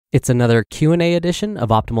It's another Q&A edition of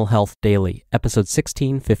Optimal Health Daily, episode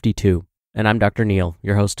 1652, and I'm Dr. Neil,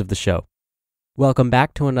 your host of the show. Welcome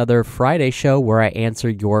back to another Friday show where I answer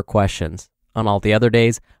your questions. On all the other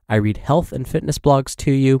days, I read health and fitness blogs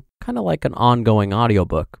to you, kind of like an ongoing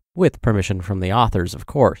audiobook, with permission from the authors, of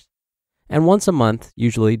course. And once a month,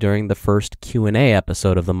 usually during the first Q&A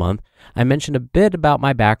episode of the month, I mention a bit about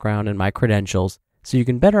my background and my credentials so you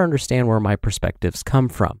can better understand where my perspectives come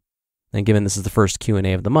from. And given this is the first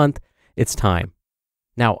Q&A of the month, it's time.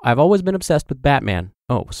 Now, I've always been obsessed with Batman.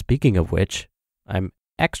 Oh, speaking of which, I'm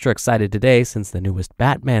extra excited today since the newest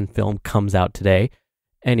Batman film comes out today.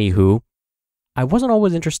 Anywho, I wasn't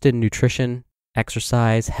always interested in nutrition,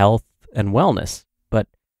 exercise, health, and wellness, but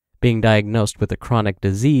being diagnosed with a chronic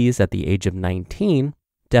disease at the age of 19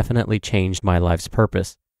 definitely changed my life's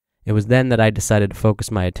purpose. It was then that I decided to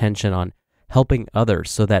focus my attention on helping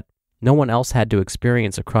others so that no one else had to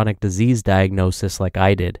experience a chronic disease diagnosis like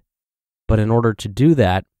I did. But in order to do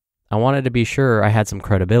that, I wanted to be sure I had some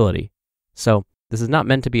credibility. So this is not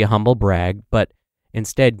meant to be a humble brag, but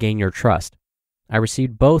instead gain your trust. I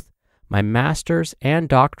received both my master's and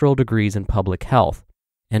doctoral degrees in public health.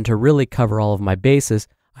 And to really cover all of my bases,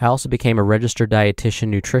 I also became a registered dietitian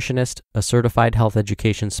nutritionist, a certified health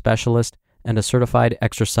education specialist, and a certified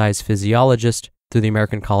exercise physiologist through the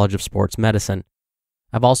American College of Sports Medicine.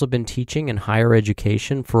 I've also been teaching in higher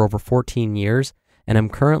education for over 14 years, and I'm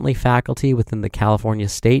currently faculty within the California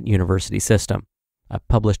State University system. I've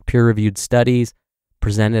published peer-reviewed studies,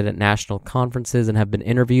 presented at national conferences, and have been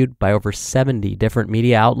interviewed by over 70 different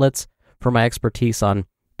media outlets for my expertise on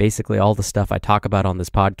basically all the stuff I talk about on this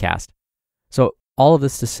podcast. So all of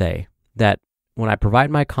this to say that when I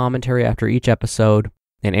provide my commentary after each episode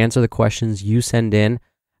and answer the questions you send in,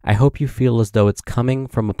 I hope you feel as though it's coming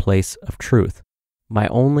from a place of truth. My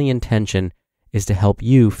only intention is to help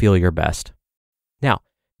you feel your best. Now,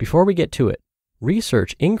 before we get to it,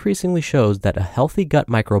 research increasingly shows that a healthy gut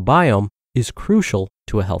microbiome is crucial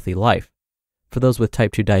to a healthy life. For those with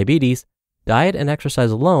type 2 diabetes, diet and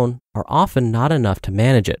exercise alone are often not enough to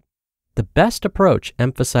manage it. The best approach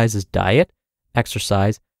emphasizes diet,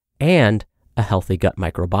 exercise, and a healthy gut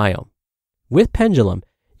microbiome. With Pendulum,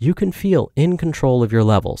 you can feel in control of your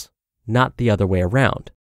levels, not the other way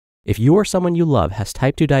around. If you or someone you love has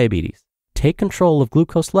type 2 diabetes, take control of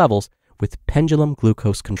glucose levels with Pendulum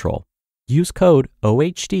Glucose Control. Use code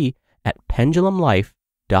OHD at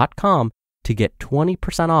pendulumlife.com to get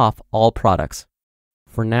 20% off all products.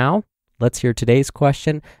 For now, let's hear today's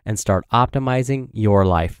question and start optimizing your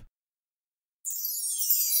life.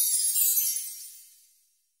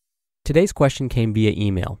 Today's question came via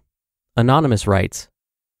email. Anonymous writes,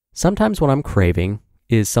 "Sometimes what I'm craving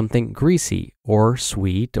is something greasy or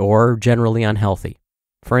sweet or generally unhealthy.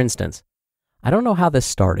 For instance, I don't know how this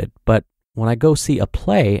started, but when I go see a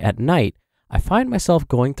play at night, I find myself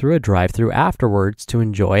going through a drive-thru afterwards to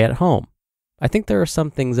enjoy at home. I think there are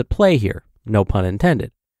some things at play here, no pun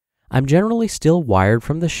intended. I'm generally still wired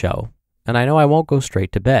from the show, and I know I won't go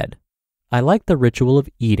straight to bed. I like the ritual of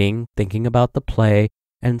eating, thinking about the play,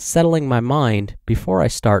 and settling my mind before I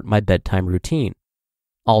start my bedtime routine.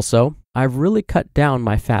 Also, I've really cut down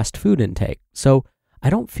my fast food intake, so I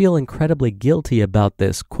don't feel incredibly guilty about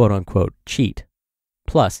this quote-unquote cheat.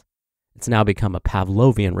 Plus, it's now become a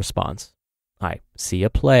Pavlovian response. I see a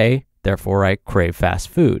play, therefore I crave fast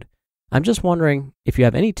food. I'm just wondering if you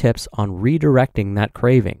have any tips on redirecting that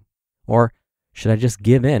craving, or should I just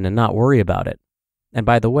give in and not worry about it? And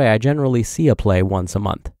by the way, I generally see a play once a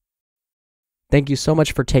month." Thank you so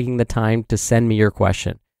much for taking the time to send me your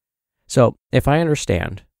question. So, if I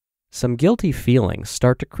understand, some guilty feelings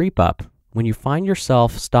start to creep up when you find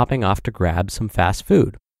yourself stopping off to grab some fast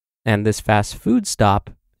food. And this fast food stop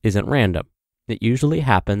isn't random. It usually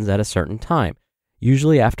happens at a certain time,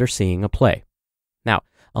 usually after seeing a play. Now,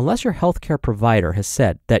 unless your healthcare provider has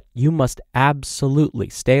said that you must absolutely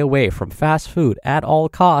stay away from fast food at all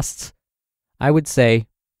costs, I would say,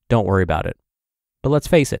 don't worry about it. But let's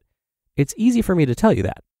face it, it's easy for me to tell you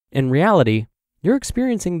that. In reality, you're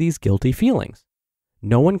experiencing these guilty feelings.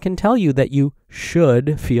 No one can tell you that you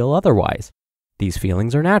should feel otherwise. These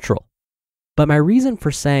feelings are natural. But my reason for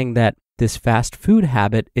saying that this fast food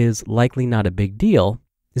habit is likely not a big deal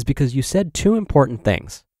is because you said two important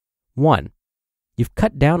things. One, you've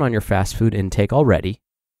cut down on your fast food intake already.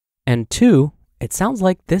 And two, it sounds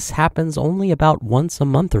like this happens only about once a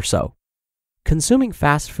month or so. Consuming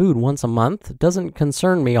fast food once a month doesn't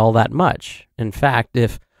concern me all that much. In fact,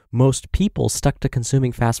 if most people stuck to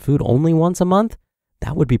consuming fast food only once a month,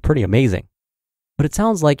 that would be pretty amazing. But it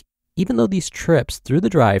sounds like even though these trips through the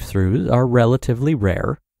drive-thrus are relatively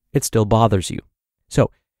rare, it still bothers you. So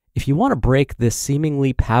If you want to break this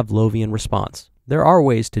seemingly Pavlovian response, there are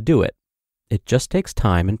ways to do it. It just takes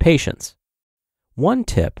time and patience. One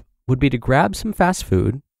tip would be to grab some fast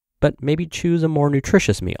food, but maybe choose a more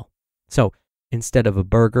nutritious meal. So instead of a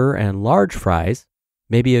burger and large fries,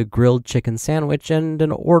 maybe a grilled chicken sandwich and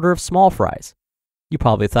an order of small fries. You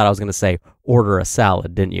probably thought I was going to say order a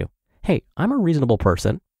salad, didn't you? Hey, I'm a reasonable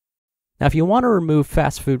person. Now, if you want to remove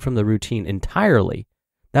fast food from the routine entirely,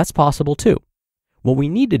 that's possible too. What we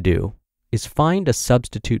need to do is find a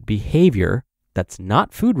substitute behavior that's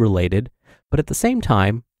not food related, but at the same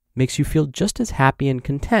time makes you feel just as happy and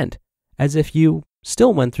content as if you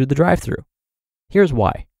still went through the drive-thru. Here's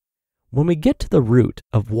why. When we get to the root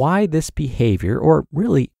of why this behavior, or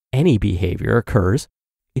really any behavior, occurs,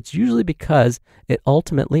 it's usually because it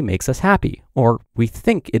ultimately makes us happy, or we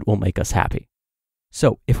think it will make us happy.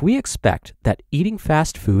 So if we expect that eating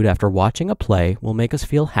fast food after watching a play will make us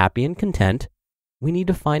feel happy and content, we need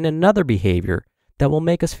to find another behavior that will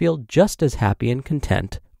make us feel just as happy and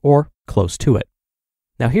content, or close to it.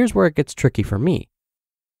 Now here's where it gets tricky for me.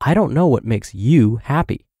 I don't know what makes you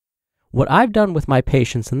happy. What I've done with my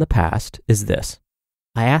patients in the past is this.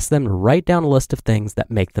 I ask them to write down a list of things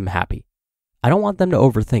that make them happy. I don't want them to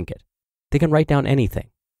overthink it. They can write down anything.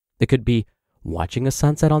 It could be watching a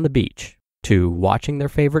sunset on the beach, to watching their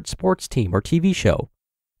favorite sports team or TV show,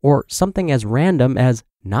 or something as random as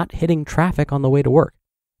not hitting traffic on the way to work.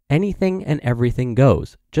 Anything and everything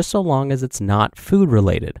goes, just so long as it's not food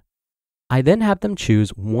related. I then have them choose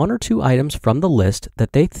 1 or 2 items from the list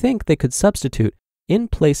that they think they could substitute in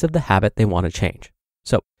place of the habit they want to change.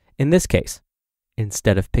 So, in this case,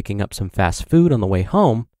 instead of picking up some fast food on the way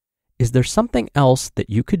home, is there something else that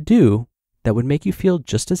you could do that would make you feel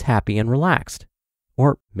just as happy and relaxed?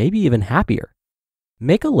 Or maybe even happier?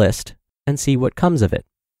 Make a list and see what comes of it.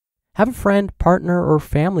 Have a friend, partner, or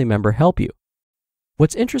family member help you.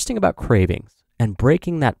 What's interesting about cravings and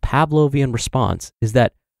breaking that Pavlovian response is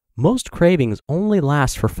that most cravings only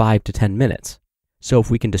last for 5 to 10 minutes. So if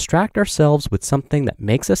we can distract ourselves with something that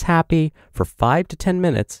makes us happy for 5 to 10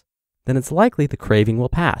 minutes, then it's likely the craving will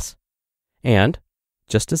pass. And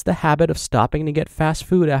just as the habit of stopping to get fast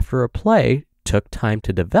food after a play took time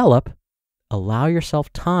to develop, allow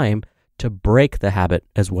yourself time to break the habit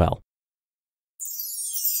as well.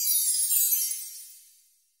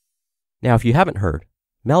 Now, if you haven't heard,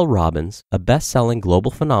 Mel Robbins, a best-selling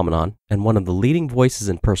global phenomenon and one of the leading voices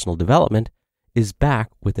in personal development, is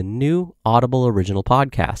back with a new Audible original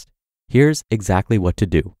podcast, Here's Exactly What to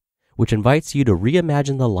Do, which invites you to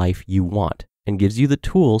reimagine the life you want and gives you the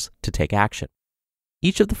tools to take action.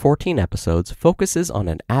 Each of the 14 episodes focuses on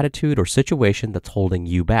an attitude or situation that's holding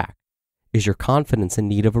you back. Is your confidence in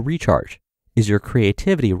need of a recharge? Is your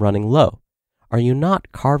creativity running low? Are you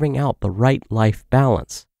not carving out the right life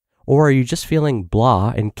balance? Or are you just feeling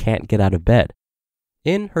blah and can't get out of bed?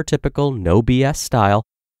 In her typical no BS style,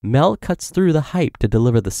 Mel cuts through the hype to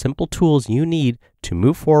deliver the simple tools you need to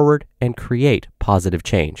move forward and create positive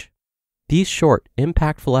change. These short,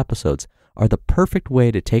 impactful episodes are the perfect way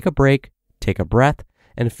to take a break, take a breath,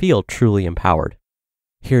 and feel truly empowered.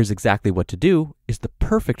 Here's Exactly What to Do is the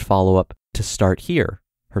perfect follow-up to Start Here,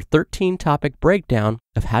 her 13-topic breakdown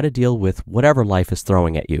of how to deal with whatever life is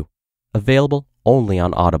throwing at you. Available only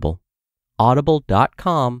on Audible.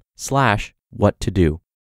 audible.com/whattodO.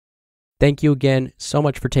 Thank you again so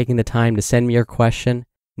much for taking the time to send me your question.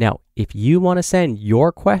 Now, if you want to send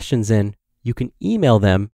your questions in, you can email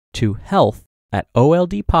them to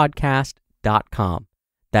health@oldpodcast.com.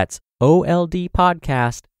 That's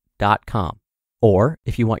oldpodcast.com. Or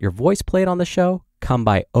if you want your voice played on the show, come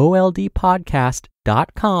by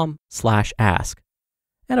oldpodcast.com/ask.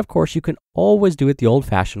 And of course, you can always do it the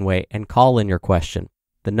old-fashioned way and call in your question.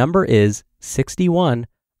 The number is 61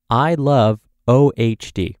 I love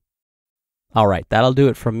OHD. All right, that'll do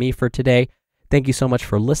it from me for today. Thank you so much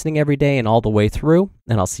for listening every day and all the way through,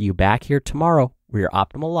 and I'll see you back here tomorrow where your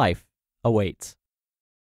optimal life awaits.